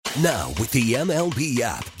Now, with the MLB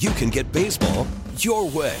app, you can get baseball your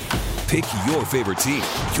way. Pick your favorite team,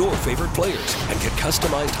 your favorite players, and get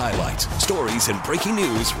customized highlights, stories, and breaking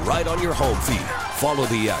news right on your home feed. Follow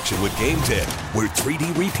the action with Game 10, where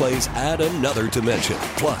 3D replays add another dimension.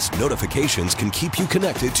 Plus, notifications can keep you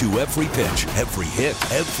connected to every pitch, every hit,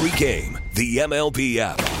 every game. The MLB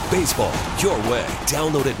app. Baseball your way.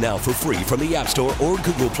 Download it now for free from the App Store or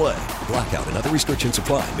Google Play. Blackout and other restrictions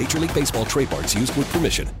apply. Major League Baseball trademarks used with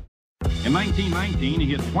permission. In 1919, he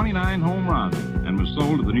hit 29 home runs and was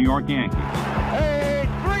sold to the New York Yankees. A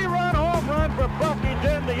 3-run home run for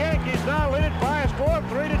Buffington. The Yankees now lead it by a score of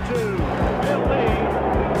 3-2. Bill Lee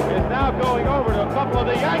is now going over to a couple of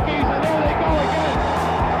the Yankees, and there they go again.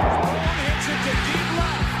 Hits it to deep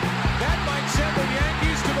left. That might send the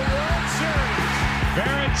Yankees to the World Series.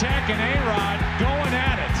 Varitek and A-Rod going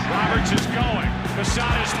at it. Roberts is going.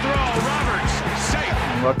 Posada's throw. Roberts safe.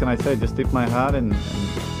 What can I say? Just tip my hat and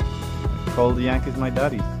call the Yankees my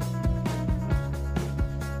daddies.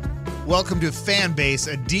 Welcome to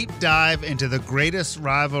Fanbase, a deep dive into the greatest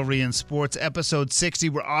rivalry in sports, episode 60.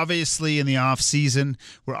 We're obviously in the off season.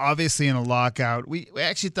 We're obviously in a lockout. We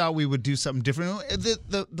actually thought we would do something different.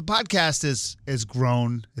 The podcast has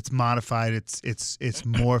grown. It's modified. It's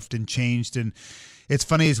morphed and changed. And it's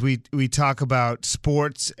funny as we talk about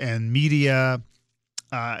sports and media.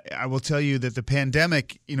 I will tell you that the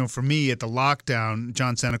pandemic, for me at the lockdown,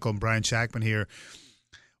 John Senecal and Brian Shackman here,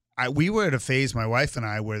 we were at a phase, my wife and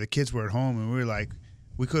I, where the kids were at home and we were like,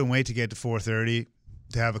 we couldn't wait to get to 4:30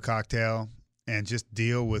 to have a cocktail and just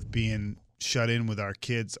deal with being shut in with our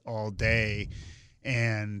kids all day.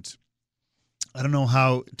 And I don't know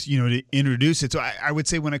how to introduce it. So I would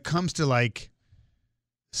say when it comes to like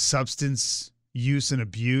substance use and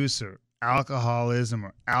abuse or alcoholism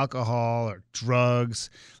or alcohol or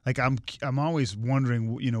drugs, like I'm always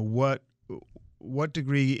wondering, what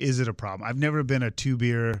degree is it a problem? I've never been a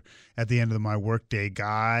 2-beer at the end of my workday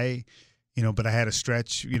guy, but I had a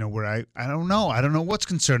stretch, where I don't know what's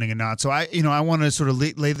concerning or not. So I want to sort of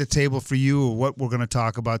lay the table for you what we're going to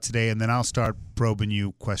talk about today, and then I'll start probing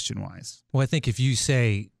you question wise. Well, I think if you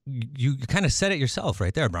say, you kind of said it yourself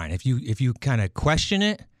right there, Brian. If you kind of question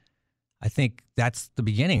it, I think that's the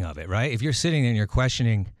beginning of it, right? If you're sitting there and you're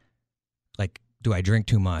questioning, like, do I drink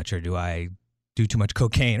too much, or do I do too much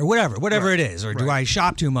cocaine, or whatever right. It is, or do I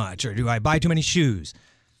shop too much, or do I buy too many shoes?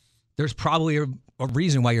 There's probably a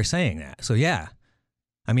reason why you're saying that. So yeah,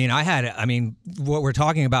 what we're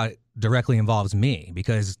talking about directly involves me,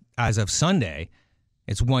 because as of Sunday,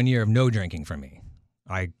 it's 1 year of no drinking for me.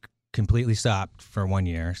 I completely stopped for 1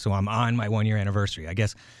 year, so I'm on my 1 year anniversary. I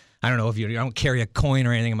guess. I don't know if I don't carry a coin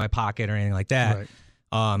or anything in my pocket or anything like that.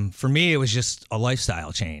 Right. For me, it was just a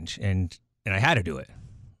lifestyle change, and I had to do it.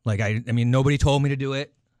 Like nobody told me to do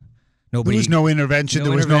it. There was no intervention.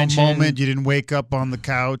 There was no moment. You didn't wake up on the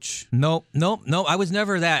couch. No. I was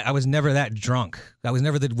never that. I was never that drunk. I was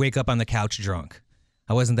never the wake up on the couch drunk.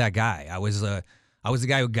 I wasn't that guy. I was the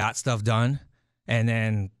guy who got stuff done, and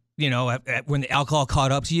then when the alcohol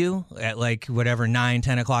caught up to you at 9,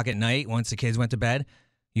 10 o'clock at night, once the kids went to bed,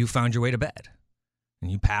 you found your way to bed and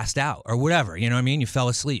you passed out or whatever, you fell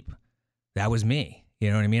asleep. That was me. You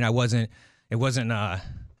know what I mean? It wasn't,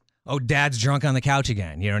 dad's drunk on the couch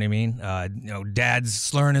again. You know what I mean? Dad's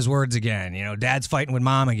slurring his words again. Dad's fighting with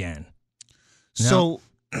mom again. No.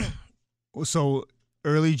 So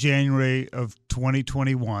early January of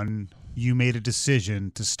 2021, you made a decision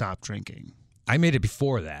to stop drinking. I made it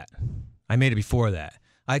before that.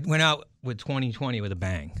 I went out with 2020 with a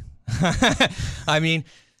bang.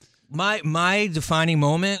 My defining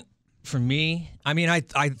moment for me,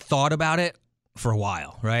 I thought about it for a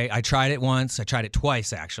while, right? I tried it once. I tried it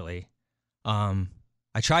twice, actually. I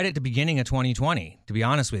tried it at the beginning of 2020, to be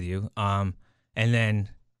honest with you. And then,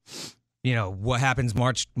 what happens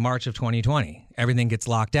March of 2020? Everything gets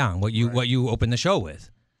locked down, what you open the show with.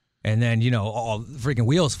 And then, all the freaking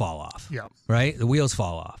wheels fall off. Yeah. Right? The wheels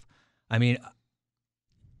fall off.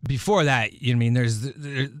 Before that,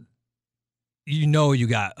 you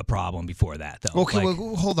got a problem before that, though. Okay,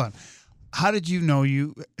 well, hold on. How did you know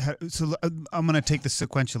so I'm going to take this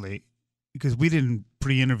sequentially because we didn't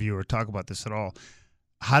pre-interview or talk about this at all.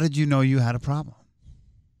 How did you know you had a problem?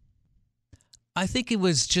 I think it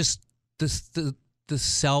was just the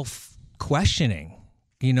self-questioning.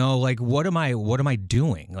 What am I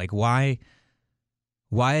doing? Why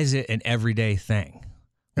is it an everyday thing?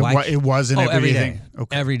 It was an everyday thing.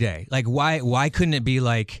 Okay. Every day. Why couldn't it be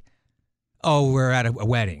we're at a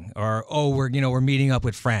wedding, or we're meeting up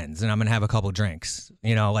with friends and I'm gonna have a couple drinks.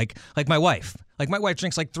 Like my wife. My wife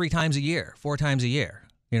drinks 3 times a year, 4 times a year.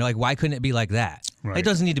 Why couldn't it be like that? Right. It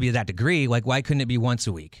doesn't need to be that degree. Like, why couldn't it be once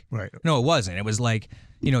a week? Right. No, it wasn't. It was like,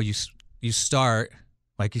 you start,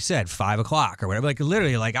 like you said, 5 o'clock or whatever. Like,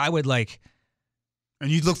 literally, like, I would, like... And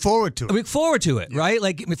you'd look forward to it. I look forward to it, right?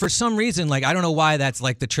 Like, for some reason, like, I don't know why that's,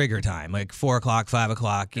 like, the trigger time. Like, 4 o'clock, 5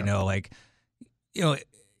 o'clock, you know, like,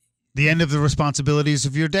 the end of the responsibilities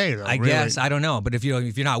of your day, though. I guess. I don't know. But if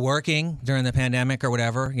you're not working during the pandemic or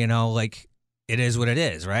whatever, like, it is what it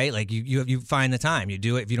is, right? Like, you find the time. You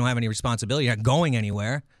do it if you don't have any responsibility. You're not going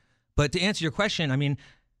anywhere. But to answer your question, I mean,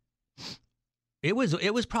 it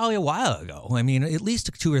was probably a while ago. I mean, at least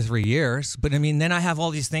 2 or 3 years. But I mean, then I have all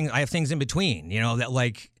these things. I have things in between, that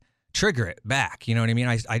like trigger it back. You know what I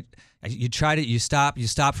mean? You try to, you stop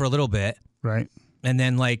for a little bit, right? And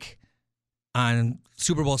then like on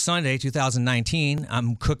Super Bowl Sunday, 2019,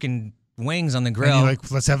 I'm cooking wings on the grill. And you're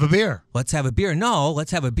like, let's have a beer. Let's have a beer. No, let's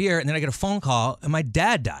have a beer. And then I get a phone call, and my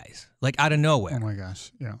dad dies, like out of nowhere. Oh my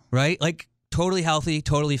gosh, yeah. Right? Like totally healthy,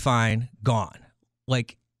 totally fine, gone.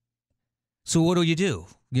 Like. So what do? You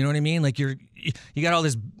know what I mean? Like you got all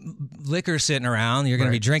this liquor sitting around. You're going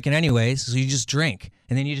to be drinking anyways, so you just drink,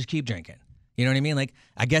 and then you just keep drinking. You know what I mean? Like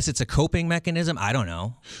I guess it's a coping mechanism. I don't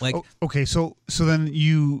know. Like okay, so then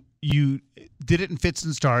you did it in fits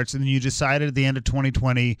and starts, and then you decided at the end of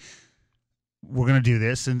 2020 we're going to do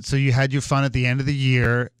this, and so you had your fun at the end of the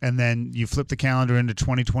year, and then you flipped the calendar into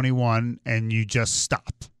 2021, and you just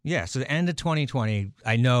stop. Yeah. So the end of 2020,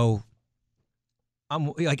 I know.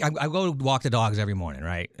 I'm like I go walk the dogs every morning,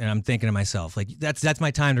 right? And I'm thinking to myself, like that's my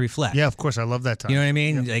time to reflect. Yeah, of course, I love that time. You know what I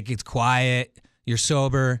mean? Yep. Like it's quiet, you're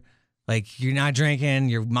sober, like you're not drinking,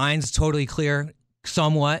 your mind's totally clear,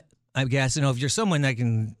 somewhat. I guess if you're someone that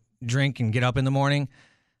can drink and get up in the morning,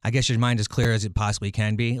 I guess your mind is clear as it possibly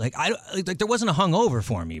can be. Like there wasn't a hungover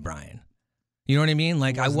for me, Brian. You know what I mean?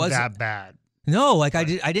 Like it wasn't that bad. No, like I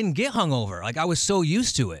didn't get hungover. Like I was so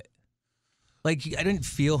used to it. Like I didn't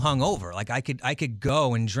feel hungover. Like I could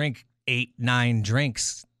go and drink 8-9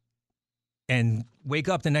 drinks and wake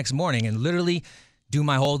up the next morning and literally do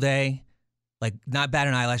my whole day, like not bat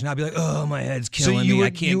an eyelash, and I'd be like, oh, my head's killing me.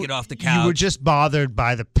 I can't get off the couch. You were just bothered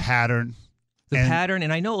by the pattern. Pattern,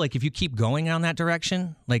 and I know like if you keep going down that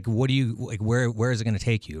direction, like what do you like? Where is it going to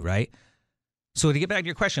take you, right? So to get back to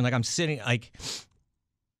your question, like I'm sitting like.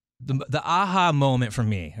 The aha moment for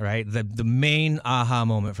me, right? The main aha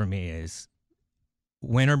moment for me is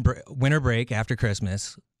winter break after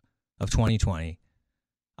Christmas of 2020.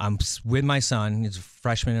 I'm with my son. He's a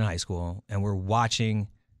freshman in high school, and we're watching,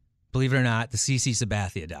 believe it or not, the CC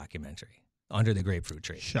Sabathia documentary, Under the Grapefruit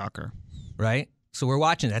Tree. Shocker. Right? So we're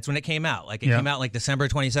watching. That's when it came out. Like it came out like December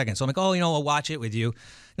 22nd. So I'm like, oh, I'll watch it with you.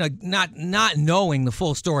 Not knowing the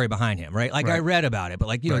full story behind him, right? Like I read about it, but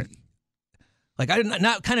like like I didn't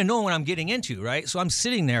not kind of know what I'm getting into, right? So I'm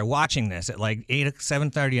sitting there watching this at like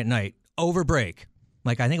 7:30 at night over break.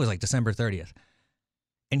 Like I think it was like December 30th.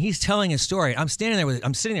 And he's telling his story. I'm sitting there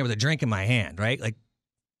with a drink in my hand, right? Like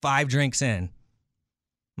 5 drinks in.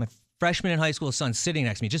 My freshman in high school son sitting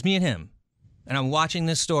next to me, just me and him. And I'm watching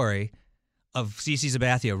this story of CC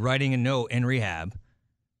Sabathia writing a note in rehab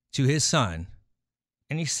to his son.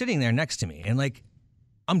 And he's sitting there next to me. And like,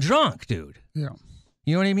 I'm drunk, dude. Yeah.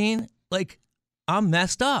 You know what I mean? Like, I'm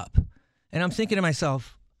messed up. And I'm thinking to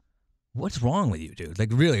myself, what's wrong with you, dude? Like,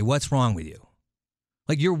 really, what's wrong with you?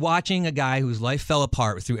 Like, you're watching a guy whose life fell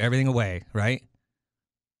apart, threw everything away, right?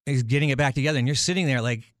 He's getting it back together, and you're sitting there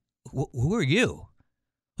like, who are you?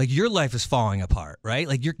 Like, your life is falling apart, right?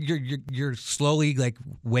 Like, you're slowly, like,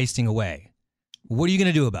 wasting away. What are you going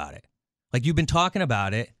to do about it? Like, you've been talking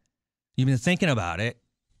about it. You've been thinking about it.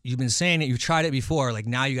 You've been saying it. You've tried it before. Like,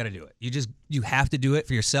 now you got to do it. You have to do it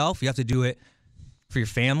for yourself. You have to do it for your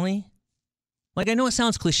family. Like, I know it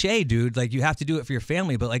sounds cliche, dude. Like, you have to do it for your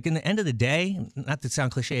family. But, like, in the end of the day, not to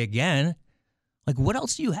sound cliche again, like, what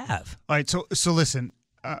else do you have? All right. So listen,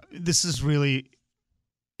 this is really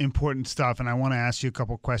important stuff. And I want to ask you a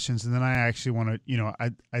couple questions. And then I actually want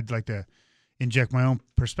to, I'd like to inject my own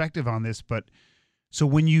perspective on this. But so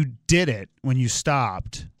when you did it, when you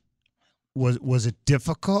stopped, was it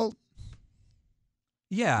difficult?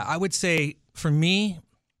 Yeah, I would say for me,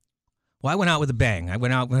 well, I went out with a bang. I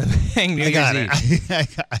went out with a bang New Year's Eve. I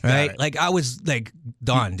got right? it. Like I was like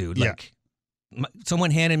done, dude. Yeah. Like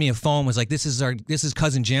someone handed me a phone, was like, this is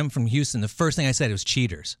cousin Jim from Houston. The first thing I said was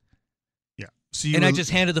cheaters. Yeah. So I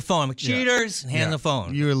just handed the phone. I'm like, cheaters, and handed the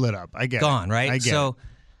phone. You were lit up. I get gone, it. right? I get so it.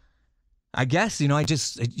 I guess, it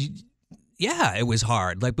was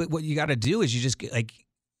hard. Like, but what you got to do is you just like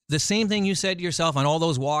the same thing you said to yourself on all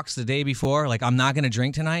those walks the day before, like, I'm not going to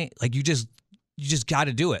drink tonight. Like, you just got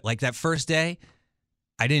to do it. Like that first day,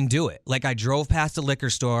 I didn't do it. Like, I drove past a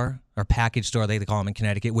liquor store or package store, they call them in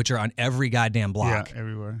Connecticut, which are on every goddamn block. Yeah,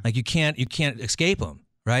 everywhere. Like, you can't escape them,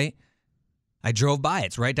 right? I drove by it.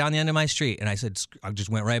 It's right down the end of my street. And I said, I just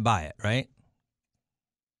went right by it, right?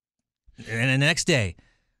 And the next day,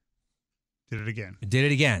 Did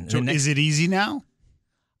it again. So is it easy now?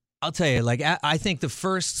 I'll tell you, like, I think the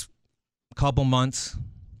first couple months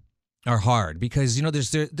are hard because, you know,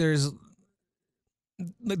 there's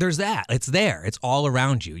that. It's there. It's all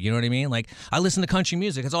around you. You know what I mean? Like, I listen to country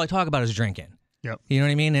music. That's all I talk about is drinking. Yep. You know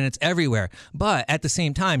what I mean? And it's everywhere. But at the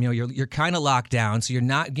same time, you know, you're kind of locked down, so you're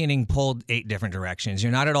not getting pulled 8 different directions.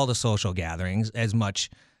 You're not at all the social gatherings as much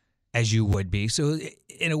as you would be. So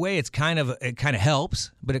in a way, it kind of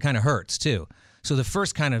helps, but it kind of hurts too. So the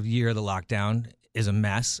first kind of year of the lockdown is a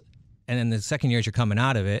mess, and then the second year as you're coming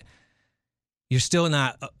out of it, you're still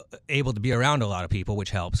not able to be around a lot of people, which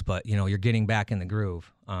helps. But you know, you're getting back in the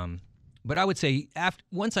groove. But I would say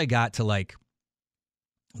once I got to like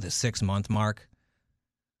the 6-month mark,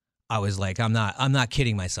 I was like, I'm not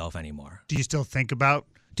kidding myself anymore. Do you still think about?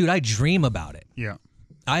 Dude, I dream about it. Yeah.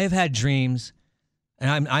 I have had dreams,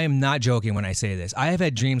 and I am not joking when I say this. I have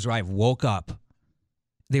had dreams where I've woke up.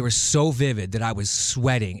 They were so vivid that I was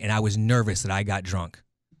sweating and I was nervous that I got drunk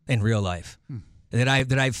in real life. That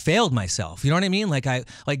I failed myself. You know what I mean? Like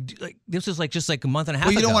this was like just like a month and a half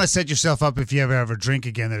ago. Well, you don't want to set yourself up if you ever have a drink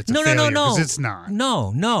again that it's a failure. No. Because it's not.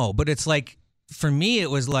 No. But it's like, for me, it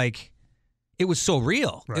was like, it was so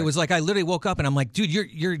real. Right. It was like I literally woke up and I'm like, dude,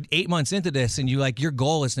 you're 8 months into this and your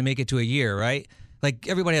goal is to make it to a year, right? Like,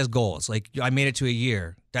 everybody has goals. Like, I made it to a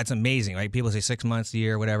year. That's amazing, right? People say 6 months, a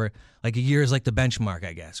year, whatever. Like, a year is like the benchmark,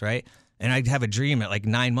 I guess, right? And I'd have a dream at like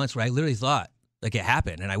 9 months where I literally thought, like, it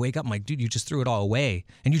happened. And I wake up, I'm like, dude, you just threw it all away.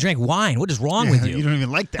 And you drank wine. What is wrong with you? You don't even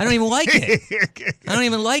like that. I don't even like it. I don't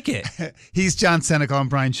even like it. He's John Senecal. I'm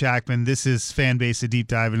Brian Shackman. This is Fanbase, a deep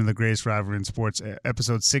dive into the greatest rivalry in sports,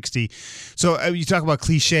 episode 60. So you talk about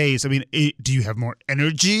cliches. I mean, do you have more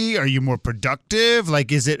energy? Are you more productive?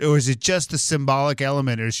 Like, is it just the symbolic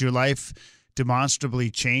element? Or is your life demonstrably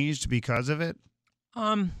changed because of it?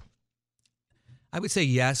 I would say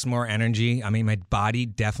yes, more energy. I mean, my body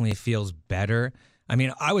definitely feels better. I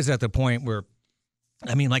mean, I was at the point where,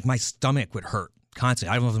 I mean, like, my stomach would hurt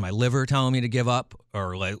constantly. I don't know if it was my liver telling me to give up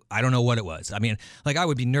or, like, I don't know what it was. I mean, like, I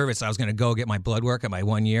would be nervous. I was going to go get my blood work at my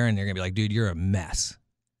 1 year, and they're going to be like, dude, you're a mess.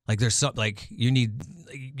 Like, there's something, like, you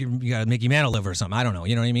got to Mickey Mantle liver or something. I don't know.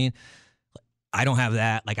 You know what I mean? I don't have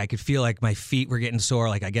that. Like, I could feel like my feet were getting sore,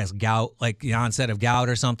 like, I guess gout, like the onset of gout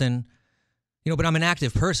or something. You know, but I'm an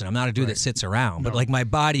active person. I'm not a dude that sits around. But like, my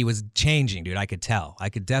body was changing, dude. I could tell. I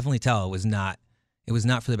could definitely tell it was not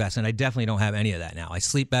for the best. And I definitely don't have any of that now. I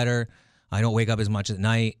sleep better. I don't wake up as much at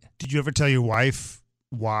night. Did you ever tell your wife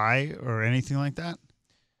why or anything like that?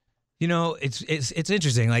 You know, it's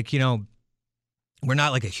interesting. Like, you know, we're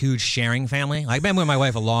not like a huge sharing family. I've been with my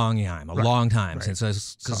wife a long time since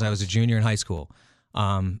I was a junior in high school.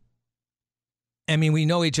 I mean, we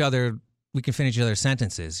know each other. We can finish each other's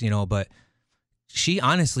sentences, you know, but she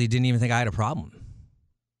honestly didn't even think I had a problem.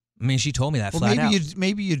 I mean, she told me that flat out.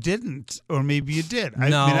 Maybe you didn't, or maybe you did.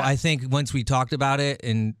 I think once we talked about it,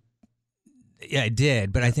 and yeah, it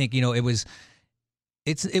did. But I think, you know, it was.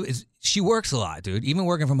 She works a lot, dude. Even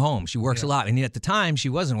working from home, she works a lot. And at the time, she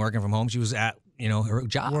wasn't working from home. She was at, you know, her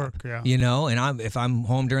job. Work, yeah. You know, and if I'm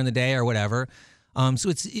home during the day or whatever,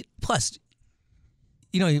 so plus.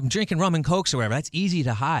 You know, drinking rum and cokes or whatever, that's easy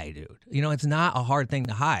to hide, dude. You know, it's not a hard thing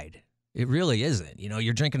to hide. It really isn't. You know,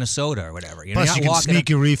 you're drinking a soda or whatever. You know, plus, you can sneak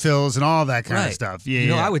your refills and all that kind of stuff. Yeah, you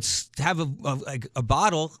know, I would have a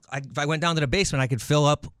bottle. If I went down to the basement, I could fill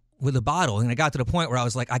up with a bottle. And I got to the point where I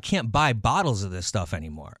was like, I can't buy bottles of this stuff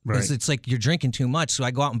anymore. Right. It's like you're drinking too much. So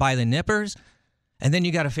I go out and buy the nippers, and then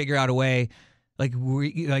you got to figure out a way. Like,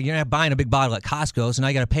 you're not buying a big bottle at Costco, so now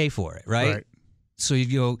you got to pay for it, right? So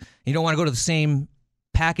you don't want to go to the same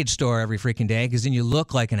package store every freaking day because then you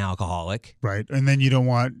look like an alcoholic. Right. And then you don't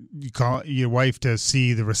want your wife to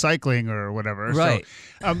see the recycling or whatever. Right.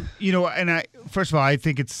 So, you know, and first of all, I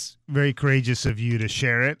think it's very courageous of you to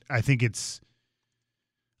share it. I didn't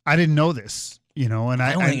know this, you know, and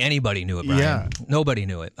I don't think anybody knew it, Brian. Yeah. Nobody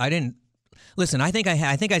knew it. I didn't. Listen, I think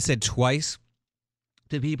I said twice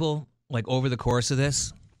to people, like, over the course of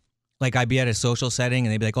this, like, I'd be at a social setting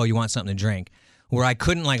and they'd be like, oh, you want something to drink? Where I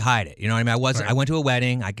couldn't, like, hide it. You know what I mean? I went to a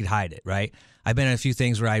wedding, I could hide it, right? I've been at a few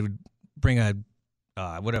things where I would bring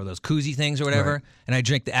whatever, those koozie things or whatever, and I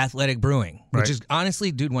drink the Athletic Brewing, which is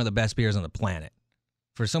honestly, dude, one of the best beers on the planet.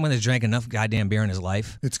 For someone that's drank enough goddamn beer in his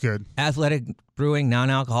life. It's good. Athletic Brewing,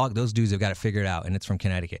 non-alcoholic, those dudes have got it figured out, and it's from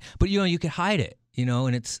Connecticut. But, you know, you could hide it, you know,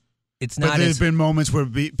 and it's it's But not. there's as, been moments where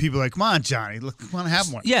people are like, come on, Johnny, look, come on,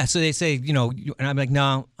 have one. Yeah, so they say, and I'm like,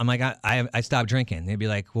 no. I'm like, I stopped drinking. They'd be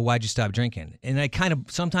like, well, why'd you stop drinking? And I kind of,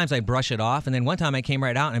 sometimes I brush it off. And then one time I came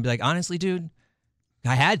right out and I'd be like, honestly, dude,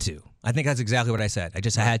 I had to. I think that's exactly what I said.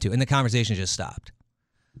 I had to. And the conversation just stopped.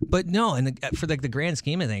 But no, and for like the grand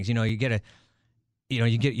scheme of things, you get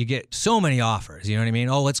you get so many offers. You know what I mean?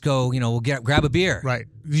 Oh, let's go. We'll grab a beer. Right.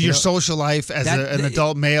 Your social life as an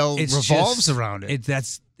adult male revolves around it.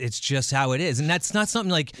 It's just how it is, and that's not something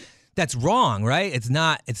like that's wrong, right? It's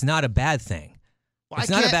not a bad thing. Well, it's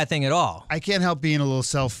not a bad thing at all. I can't help being a little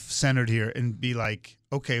self-centered here and be like,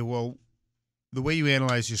 okay, well, the way you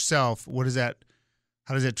analyze yourself, how does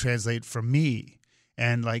that translate for me?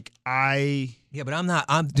 And like yeah, but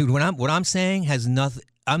what I'm saying has nothing.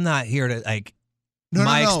 I'm not here to like.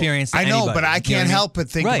 My experience. I know, anybody, but I can't help but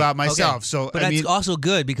think about myself. Okay. So, but that's also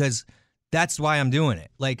good because that's why I'm doing it.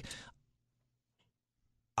 Like,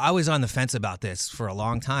 I was on the fence about this for a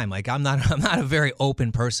long time. Like, I'm not a very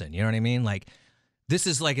open person. You know what I mean? Like, this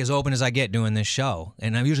is like as open as I get doing this show.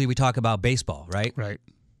 And usually we talk about baseball, right? Right.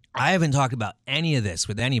 I haven't talked about any of this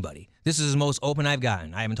with anybody. This is the most open I've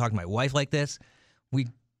gotten. I haven't talked to my wife like this.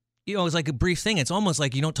 It's like a brief thing. It's almost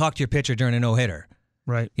like you don't talk to your pitcher during a no-hitter.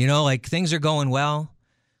 Right. Like things are going well.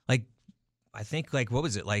 Like, I think like, what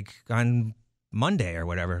was it? Like on Monday or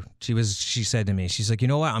whatever, she said to me, she's like, you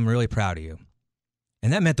know what? I'm really proud of you.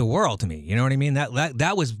 And that meant the world to me. You know what I mean?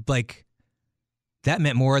 That was like, that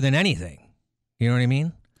meant more than anything. You know what I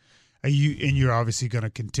mean? You're obviously going to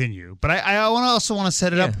continue. But I also want to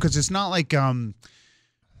set it up because it's not like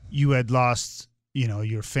you had lost,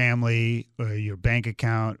 your family or your bank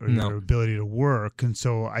account or your ability to work. And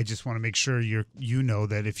so I just want to make sure you know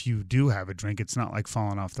that if you do have a drink, it's not like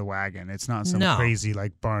falling off the wagon. It's not some crazy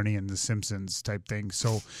like Barney and the Simpsons type thing.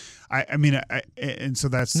 So and so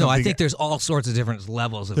that's no. I think there's all sorts of different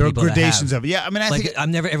levels of there people are gradations that of it. Yeah, I mean, I think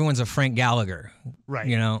everyone's a Frank Gallagher,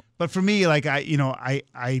 right? But for me, like I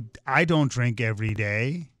don't drink every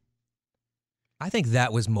day. I think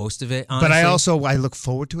that was most of it, honestly. But I look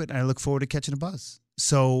forward to it, and I look forward to catching a buzz.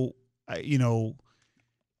 So, and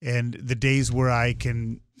the days where I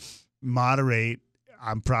can moderate,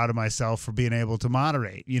 I'm proud of myself for being able to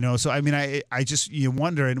moderate, So, I mean, I just,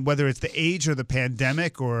 wonder, and whether it's the age or the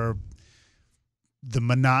pandemic or the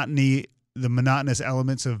monotonous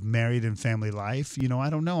elements of married and family life, I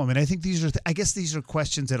don't know. I mean, I think these are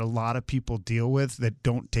questions that a lot of people deal with that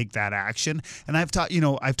don't take that action. And I've talked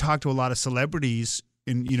to a lot of celebrities,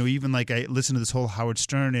 and even like I listened to this whole Howard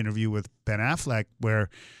Stern interview with Ben Affleck, where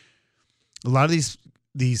a lot of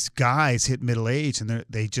these guys hit middle age and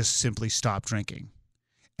they just simply stop drinking,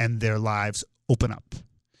 and their lives open up,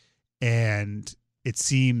 and it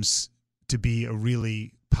seems to be a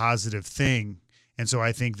really positive thing. And so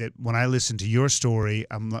I think that when I listen to your story,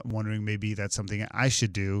 I'm wondering maybe that's something I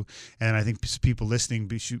should do. And I think people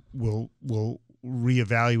listening will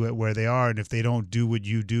reevaluate where they are. And if they don't do what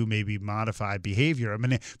you do, maybe modify behavior. I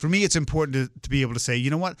mean, for me, it's important to be able to say,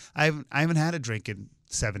 you know what, I haven't had a drink in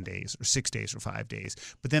 7 days or 6 days or 5 days.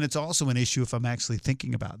 But then it's also an issue if I'm actually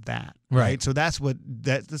thinking about that. Right. So that's what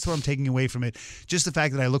I'm taking away from it. Just the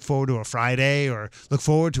fact that I look forward to a Friday or look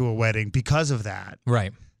forward to a wedding because of that.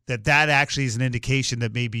 Right. That actually is an indication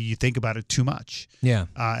that maybe you think about it too much. Yeah.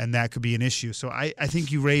 And that could be an issue. So I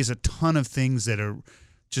think you raise a ton of things that are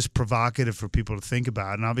just provocative for people to think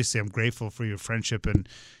about. And obviously I'm grateful for your friendship and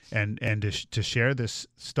to share this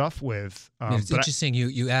stuff with. It's interesting.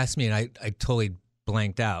 You asked me and I totally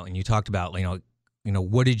blanked out, and you talked about,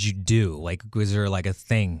 what did you do? Like, was there like a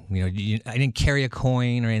thing, I didn't carry a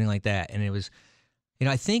coin or anything like that. And it was,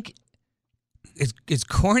 I think as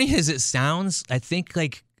corny as it sounds, I think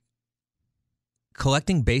like,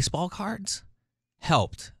 collecting baseball cards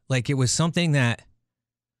helped. Like, it was something that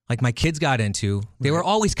like my kids got into. They were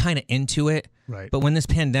always kind of into it. Right. But when this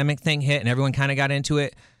pandemic thing hit and everyone kind of got into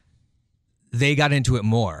it, they got into it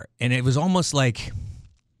more. And it was almost like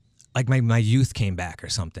my youth came back or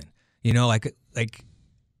something. Like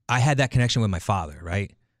I had that connection with my father,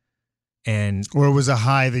 right? Or it was a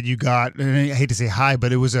high that you got, and I hate to say high,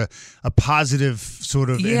 but it was a positive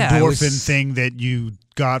sort of endorphin thing that you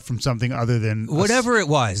got from something other than whatever it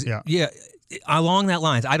was. Yeah. Along that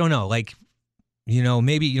lines, I don't know. Like,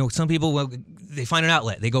 maybe, some people, they find an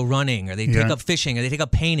outlet, they go running, or they take up fishing, or they take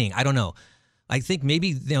up painting. I don't know. I think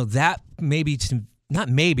maybe, that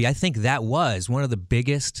I think that was one of the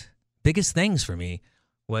biggest things for me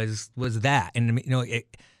was that. And,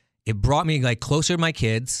 it brought me like closer to my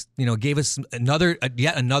kids, gave us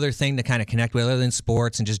yet another thing to kind of connect with other than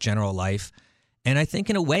sports and just general life. And I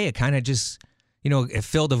think in a way it kind of just, it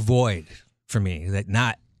filled a void for me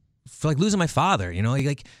like losing my father,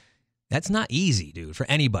 like That's not easy, dude, for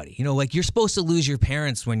anybody. You know, like you're supposed to lose your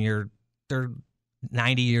parents when they're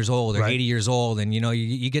 90 years old or 80 years old, and you know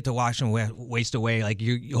you get to watch them waste away. Like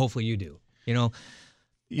hopefully you do. You know,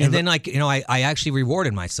 and then like you know I actually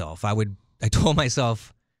rewarded myself. I told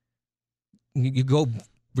myself, you go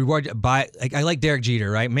buy. Like I like Derek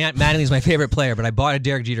Jeter, right? Mattingly's my favorite player, but I bought a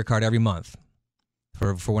Derek Jeter card every month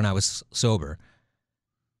for when I was sober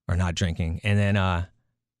or not drinking, and then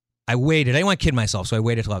I waited. I didn't want to kid myself, so I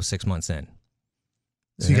waited till I was 6 months in.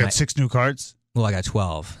 So you got 6 new cards? Well, I got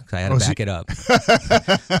 12 because I had to back it up.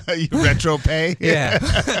 You retro pay? Yeah.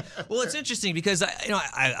 Well, it's interesting because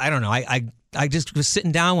I don't know. I just was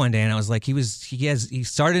sitting down one day and I was like, he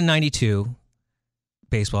started in 92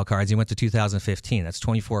 baseball cards. He went to 2015. That's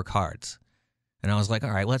 24 cards. And I was like,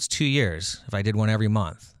 all right, well, that's 2 years if I did one every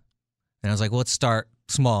month. And I was like, well, let's start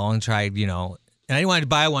small and try, you know. And I didn't want to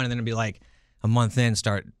buy one and then it'd be like a month in,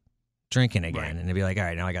 start drinking again. Right. And they'd be like, all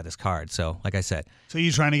right, now I got this card. So, like I said. So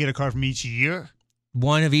you're trying to get a card from each year?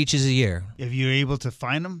 One of each is a year. If you're able to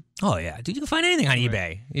find them? Oh, yeah. Dude, you can find anything on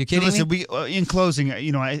eBay. Are you kidding me? In closing,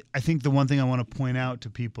 you know, I think the one thing I want to point out to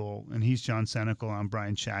people, and he's John Senecal, I'm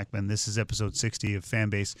Brian Shackman, this is episode 60 of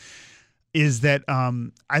Fanbase, is that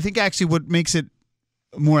I think actually what makes it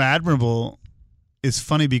more admirable is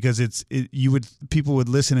funny because people would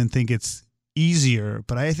listen and think it's easier,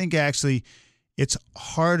 but I think actually it's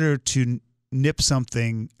harder to nip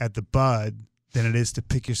something at the bud than it is to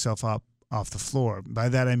pick yourself up off the floor. By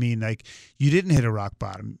that I mean, like, you didn't hit a rock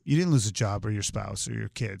bottom. You didn't lose a job or your spouse or your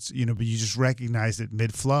kids, you know, but you just recognized it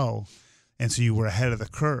mid-flow, and so you were ahead of the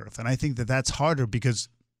curve. And I think that that's harder because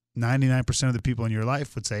 99% of the people in your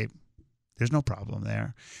life would say, there's no problem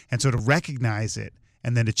there. And so to recognize it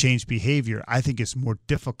and then to change behavior, I think is more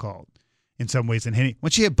difficult in some ways than hitting.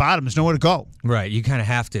 Once you hit bottom, there's nowhere to go. Right. You kind of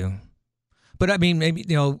have to. But I mean, maybe,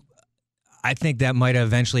 you know, I think that might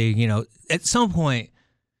eventually, you know, at some point,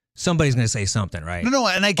 somebody's going to say something, right? No,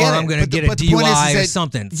 and I get it. Or I'm going to get a DUI or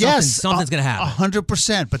something. Yes, something's going to happen.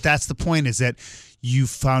 100%. But that's the point, is that you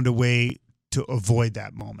found a way to avoid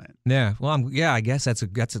that moment. Yeah. Well, I guess that's a.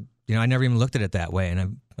 You know, I never even looked at it that way,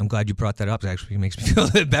 and I'm glad you brought that up. It actually makes me feel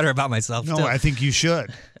a bit better about myself. No, still. I think you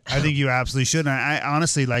should. I think you absolutely should. And I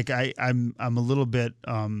honestly, like, I'm a little bit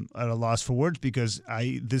at a loss for words because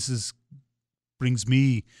brings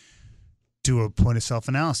me to a point of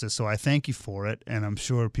self-analysis. So I thank you for it, and I'm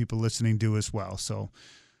sure people listening do as well. So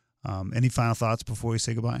any final thoughts before we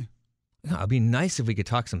say goodbye? No, it'd be nice if we could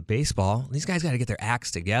talk some baseball. These guys got to get their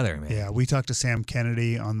acts together, man. Yeah, we talked to Sam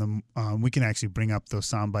Kennedy on the we can actually bring up those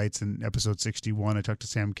sound bites in episode 61. I talked to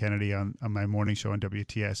Sam Kennedy on my morning show on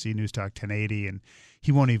WTSC News Talk 1080, and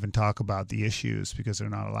he won't even talk about the issues because they're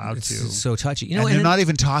not allowed to. It's so touchy. You know, and they're not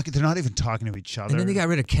even talking to each other. And then they got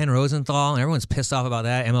rid of Ken Rosenthal, and everyone's pissed off about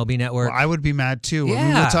that. MLB Network. Well, I would be mad too. Yeah. I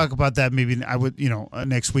mean, we'll talk about that maybe. I would,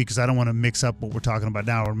 next week, because I don't want to mix up what we're talking about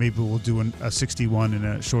now, or maybe we'll do a 61 in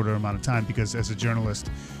a shorter amount of time. Because as a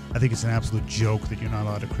journalist, I think it's an absolute joke that you're not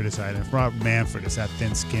allowed to criticize. And if Rob Manfred is that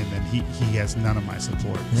thin-skinned, then he has none of my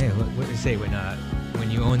support. Hey, what do they say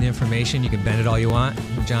when you own the information, you can bend it all you want?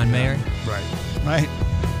 John Mayer.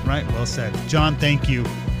 Right. Well said. John, thank you.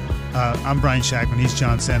 I'm Brian Shackman. He's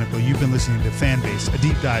John Senecal. You've been listening to Fanbase, a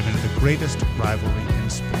deep dive into the greatest rivalry in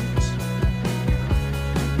sports.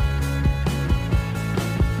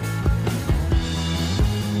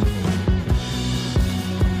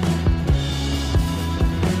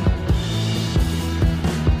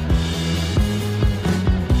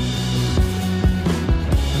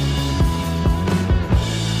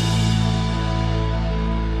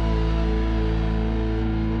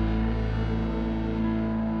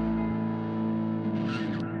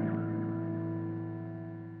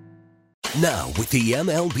 Now, with the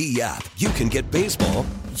MLB app, you can get baseball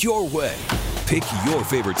your way. Pick your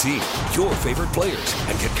favorite team, your favorite players,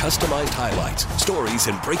 and get customized highlights, stories,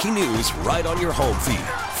 and breaking news right on your home feed.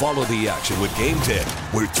 Follow the action with Game Tip,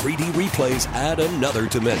 where 3D replays add another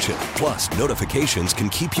dimension. Plus, notifications can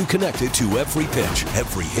keep you connected to every pitch,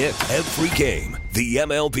 every hit, every game. The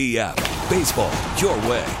MLB app. Baseball your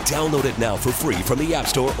way. Download it now for free from the App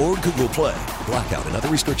Store or Google Play. Blackout and other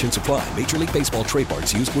restrictions apply. Major League Baseball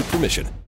trademarks used with permission.